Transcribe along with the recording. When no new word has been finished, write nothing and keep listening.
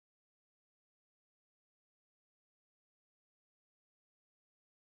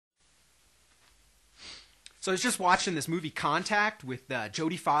So I was just watching this movie Contact with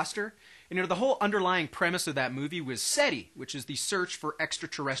Jodie Foster, and the whole underlying premise of that movie was SETI, which is the Search for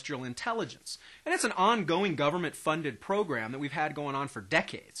Extra-Terrestrial Intelligence. And it's an ongoing government-funded program that we've had going on for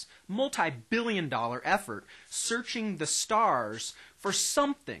decades. Multi-billion-dollar effort searching the stars for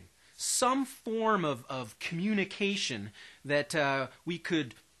something, some form of communication that we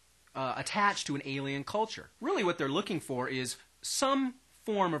could attach to an alien culture. Really what they're looking for is some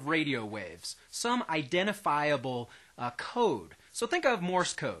form of radio waves, some identifiable code. So think of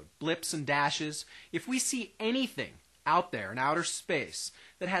Morse code, blips and dashes. If we see anything out there in outer space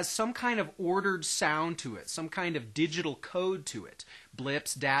that has some kind of ordered sound to it, some kind of digital code to it,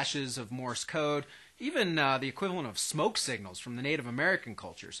 blips, dashes of Morse code, even the equivalent of smoke signals from the Native American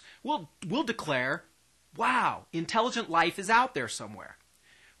cultures, we'll declare, wow, intelligent life is out there somewhere.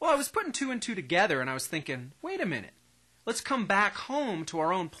 Well, I was putting two and two together and I was thinking, wait a minute. Let's come back home to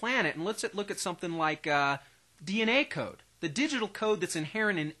our own planet and let's look at something like DNA code, the digital code that's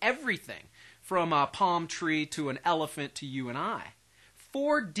inherent in everything, from a palm tree to an elephant to you and I.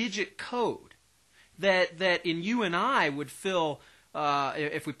 4-digit code that in you and I would fill,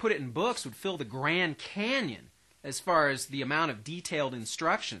 if we put it in books, would fill the Grand Canyon as far as the amount of detailed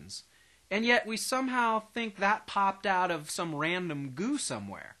instructions. And yet we somehow think that popped out of some random goo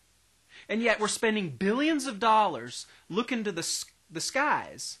somewhere. And yet we're spending billions of dollars looking to the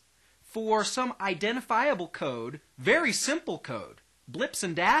skies for some identifiable code, very simple code, blips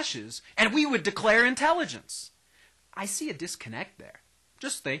and dashes, and we would declare intelligence. I see a disconnect there.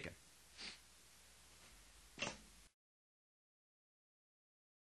 Just thinking.